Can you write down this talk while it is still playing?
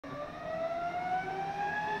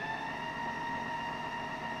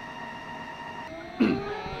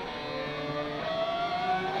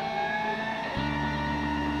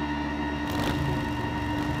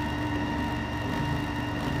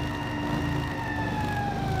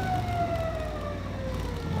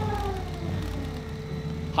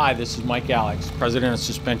Hi, this is Mike Alex, President of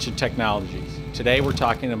Suspension Technologies. Today we're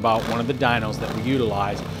talking about one of the dynos that we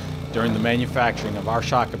utilize during the manufacturing of our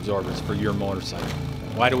shock absorbers for your motorcycle.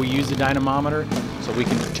 Why do we use the dynamometer? So we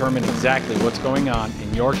can determine exactly what's going on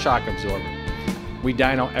in your shock absorber. We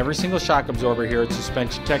dyno every single shock absorber here at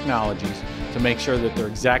Suspension Technologies to make sure that they're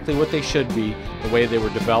exactly what they should be, the way they were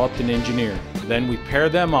developed and engineered. Then we pair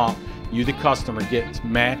them up. You, the customer, get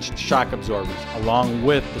matched shock absorbers along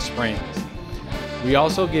with the springs. We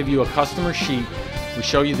also give you a customer sheet. We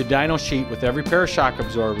show you the dyno sheet with every pair of shock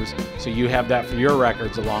absorbers, so you have that for your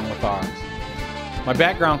records along with ours. My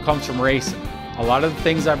background comes from racing. A lot of the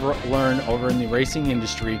things I've learned over in the racing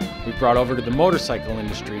industry, we've brought over to the motorcycle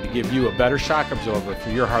industry to give you a better shock absorber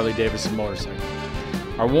for your Harley-Davidson motorcycle.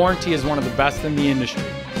 Our warranty is one of the best in the industry.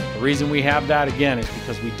 The reason we have that, again, is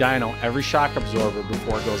because we dyno every shock absorber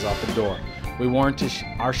before it goes out the door. We warranty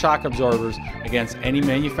our shock absorbers against any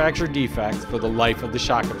manufacturer defects for the life of the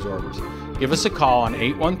shock absorbers. Give us a call on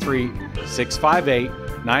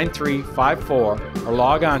 813-658-9354 or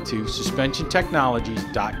log on to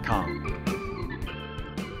suspensiontechnologies.com.